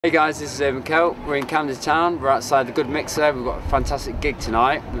Hey guys, this is URBANKELT. We're in Camden Town. We're outside the Good Mixer. We've got a fantastic gig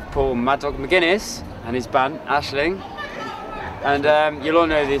tonight with Paul Mad Dog McGuinness and his band Ashling. And you'll all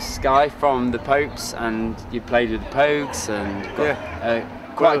know this guy from the Popes, and you played with the Pogues and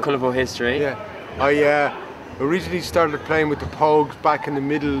got quite a colourful history. Yeah, I originally started playing with the Pogues back in the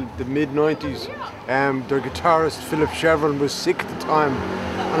mid-90s. Their guitarist Philip Chevron was sick at the time,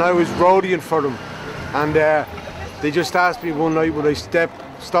 and I was roadieing for them. And they just asked me one night would I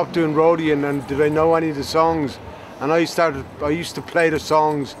stop doing roadieing and did I know any of the songs, and I used to play the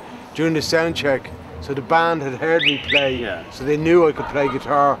songs during the sound check, so the band had heard me play, so they knew I could play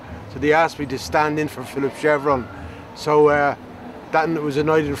guitar, so they asked me to stand in for Philip Chevron. So that was a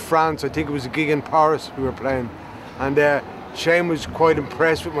night in France. I think it was a gig in Paris we were playing, and Shane was quite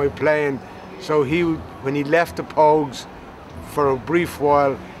impressed with my playing, so when he left the Pogues for a brief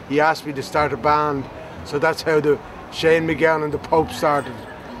while, he asked me to start a band. So that's how the Shane McGowan and the Pope started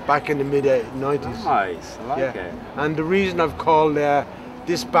back in the mid-90s. Nice, I like it. And the reason I've called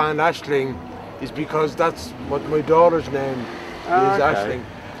this band Ashling is because that's what my daughter's name is, Ashling.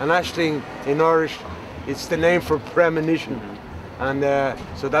 And Ashling in Irish, it's the name for premonition. And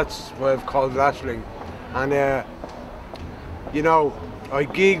so that's why I've called it Ashling. And you know, I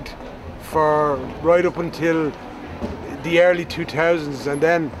gigged for right up until the early 2000s, and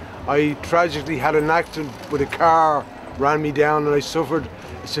then I tragically had an accident with a car, ran me down, and I suffered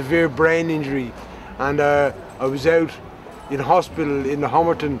a severe brain injury, and I was out in hospital in the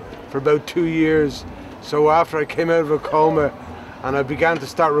Homerton for about 2 years. So after I came out of a coma and I began to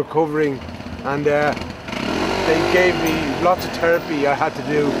start recovering, and they gave me lots of therapy I had to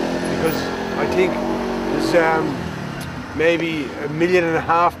do, because I think there's maybe 1.5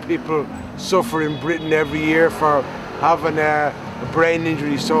 million people suffer in Britain every year for having a brain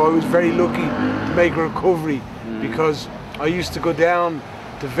injury. So I was very lucky to make a recovery, because I used to go down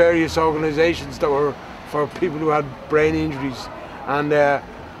to various organisations that were for people who had brain injuries, and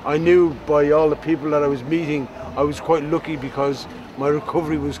I knew by all the people that I was meeting I was quite lucky, because my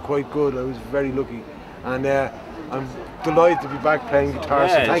recovery was quite good. I was very lucky, and I'm delighted to be back playing guitar,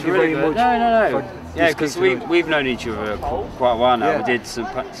 so thank you very much. No. Yeah, because we've known each other quite a while now. We did St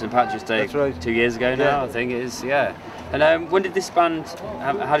Patrick's Day 2 years ago now, I think it is, And when did this band,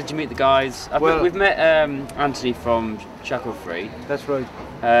 how did you meet the guys? We've met Anthony from Shacklefree. That's right.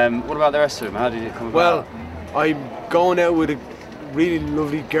 What about the rest of them? How did it come about? Well, I'm going out with a really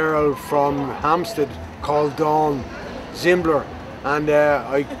lovely girl from Hampstead called Dawn Zimbler, and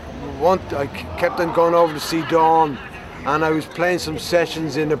I kept on going over to see Dawn, and I was playing some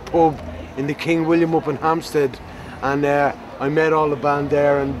sessions in a pub in the King William up in Hampstead, and I met all the band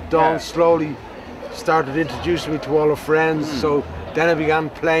there, and Dawn slowly started introducing me to all her friends. So then I began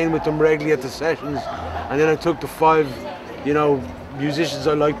playing with them regularly at the sessions, and then I took the 5, musicians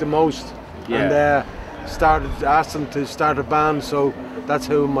I liked the most, and asked them to start a band. So that's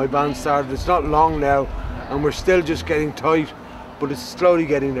how my band started. It's not long now, and we're still just getting tight, but it's slowly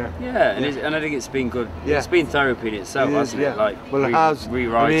getting there. And I think it's been good. It's been therapy in itself, hasn't it? Like, it has.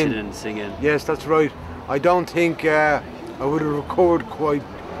 Rewriting and singing. Yes, that's right. I don't think I would have recovered quite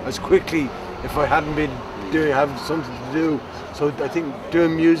as quickly if I hadn't been having something to do. So I think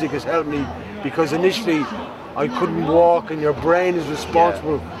doing music has helped me, because initially I couldn't walk, and your brain is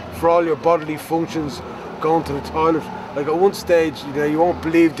responsible for all your bodily functions, going to the toilet. Like at one stage, you won't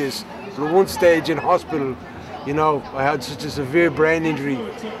believe this, but at one stage in hospital, I had such a severe brain injury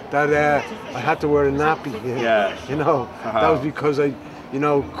that I had to wear a nappy. That was because I,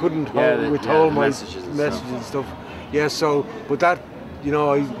 couldn't withhold my messages and stuff. But that,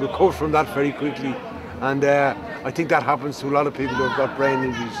 I recovered from that very quickly, and I think that happens to a lot of people who have got brain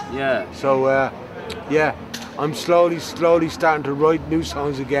injuries. So I'm slowly starting to write new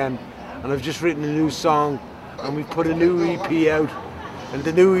songs again, and I've just written a new song, and we put a new EP out, and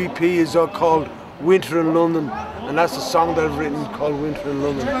the new EP is called Winter in London, and that's a song that I've written called Winter in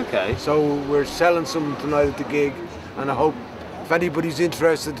London. Okay. So we're selling some tonight at the gig, and I hope if anybody's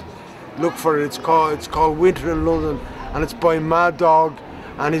interested, look for it. It's called Winter in London, and it's by Mad Dog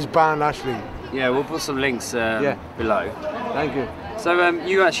and his band Ashling. Yeah, we'll put some links below. Thank you. So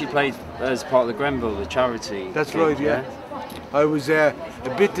you actually played as part of the Grenville, the charity. That's gig, right, yeah. I was a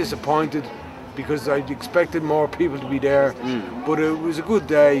bit disappointed, because I expected more people to be there, but it was a good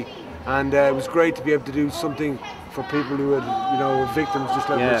day, and it was great to be able to do something for people who had, victims just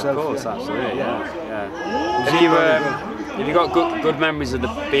like myself. Of course, absolutely. Have you got good memories of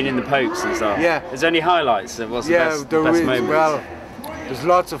being in the Popes and stuff? Yeah. Is there any highlights? What's the best moments? Well, there's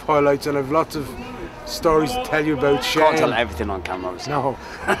lots of highlights, and I've lots of stories to tell you about Shane. Can't tell everything on camera, obviously. No.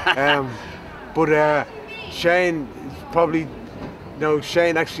 But Shane is probably know,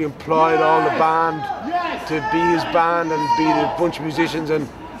 Shane actually employed all the band to be his band and be a bunch of musicians, and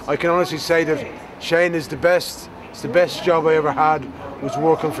I can honestly say that Shane is the best. It's the best job I ever had, was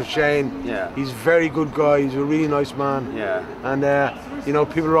working for Shane. Yeah. He's a very good guy. He's a really nice man. Yeah. And you know,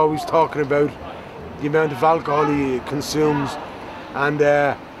 people are always talking about the amount of alcohol he consumes, and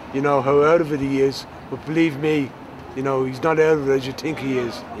you know how out of it he is. But believe me, you know, he's not out of it as you think he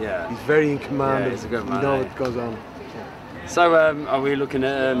is. Yeah. He's very in command. Yeah, he's a good man, You know eh? what goes on. So, are we looking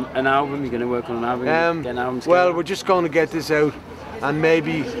at an album? You're going to work on an album? Get an album together? Well, we're just going to get this out, and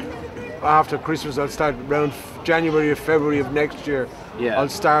maybe after Christmas I'll start around January or February of next year. Yeah. I'll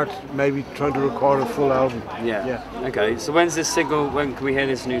start maybe trying to record a full album. Yeah. Okay. So when's this single? When can we hear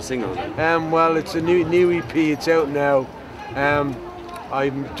this new single then? Well, it's a new EP. It's out now.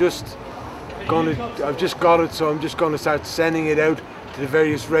 I've just got it, so I'm just going to start sending it out to the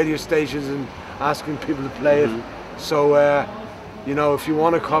various radio stations and asking people to play it. So, you know, if you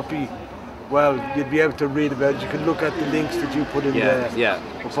want a copy, well, you'd be able to read about it. You can look at the links that you put in there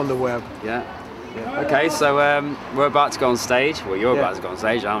up on the web. Yeah. Okay, so we're about to go on stage. Well, you're about to go on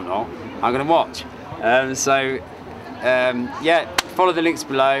stage. I'm not. I'm going to watch. Yeah, follow the links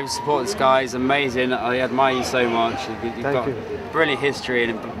below. Support this guy. He's amazing. I admire you so much. You've got brilliant history,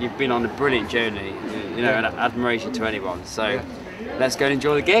 and you've been on a brilliant journey. You know, and admiration to anyone. So let's go and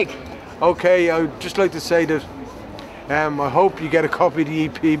enjoy the gig. Okay, I would just like to say that I hope you get a copy of the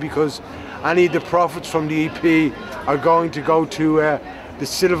EP, because any of the profits from the EP are going to go to the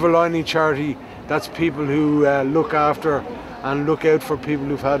Silver Lining charity. That's people who look after and look out for people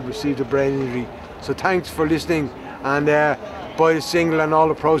who've received a brain injury. So thanks for listening, and buy the single and all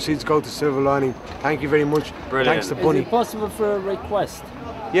the proceeds go to Silver Lining. Thank you very much. Brilliant. Thanks to Bunny. Is it possible for a request?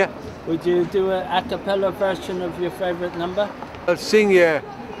 Yeah. Would you do an a cappella version of your favourite number? I'll sing you,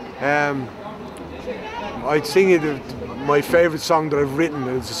 I'd sing you my favourite song that I've written.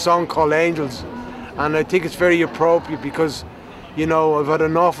 It's a song called Angels, and I think it's very appropriate because, you know, I've had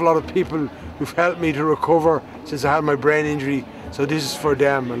an awful lot of people who've helped me to recover since I had my brain injury, so this is for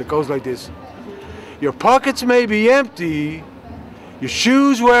them, and it goes like this. Your pockets may be empty, your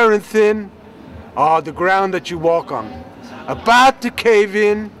shoes wearing thin, or the ground that you walk on about to cave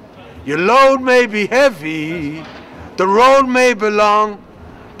in. Your load may be heavy, the road may be long,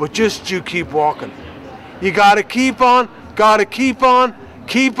 but just you keep walking. You gotta keep on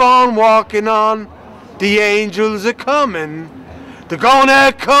walking on. The angels are coming, they're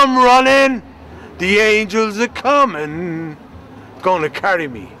gonna come running. The angels are coming, gonna carry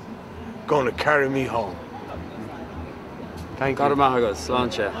me home. Thank you.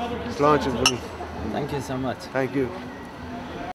 Sláinte. Sláinte, buddy. Thank you so much. Thank you.